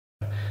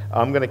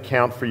I'm going to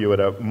count for you at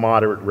a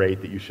moderate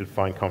rate that you should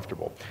find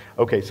comfortable.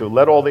 Okay, so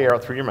let all the air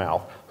out through your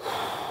mouth.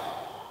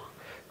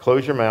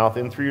 Close your mouth,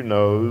 in through your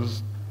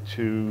nose.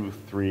 2,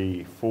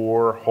 3,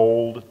 4.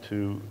 Hold.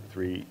 2,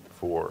 3,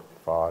 4,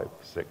 5,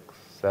 6,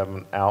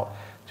 7. Out.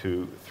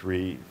 2,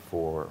 3,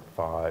 4,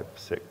 5,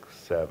 6,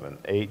 7,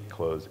 8.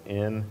 Close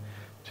in.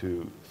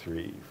 2,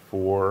 3,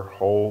 4.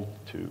 Hold.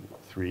 2,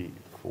 3,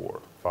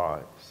 4,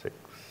 5, 6,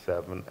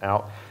 7.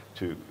 Out.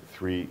 2,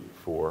 3,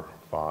 4,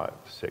 5,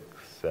 6,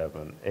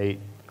 7, 8.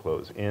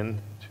 Close in.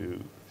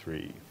 2,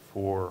 3,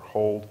 4.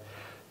 Hold.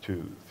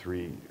 2,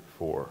 3,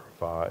 4,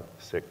 5,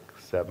 6,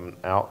 7.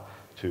 Out.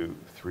 2,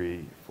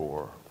 3,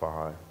 4,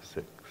 5,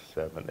 6,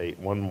 7, 8.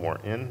 One more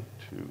in.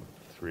 2,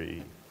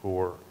 3,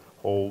 4.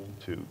 Hold.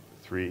 2,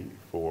 3,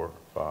 4,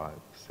 5,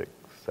 6,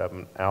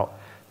 7. Out.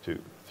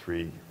 2,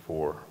 3,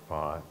 4,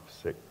 5,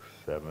 6,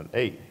 7,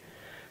 8.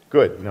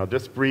 Good. Now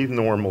just breathe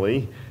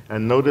normally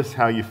and notice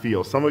how you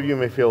feel. Some of you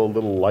may feel a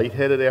little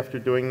lightheaded after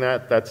doing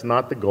that. That's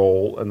not the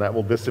goal, and that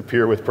will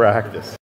disappear with practice.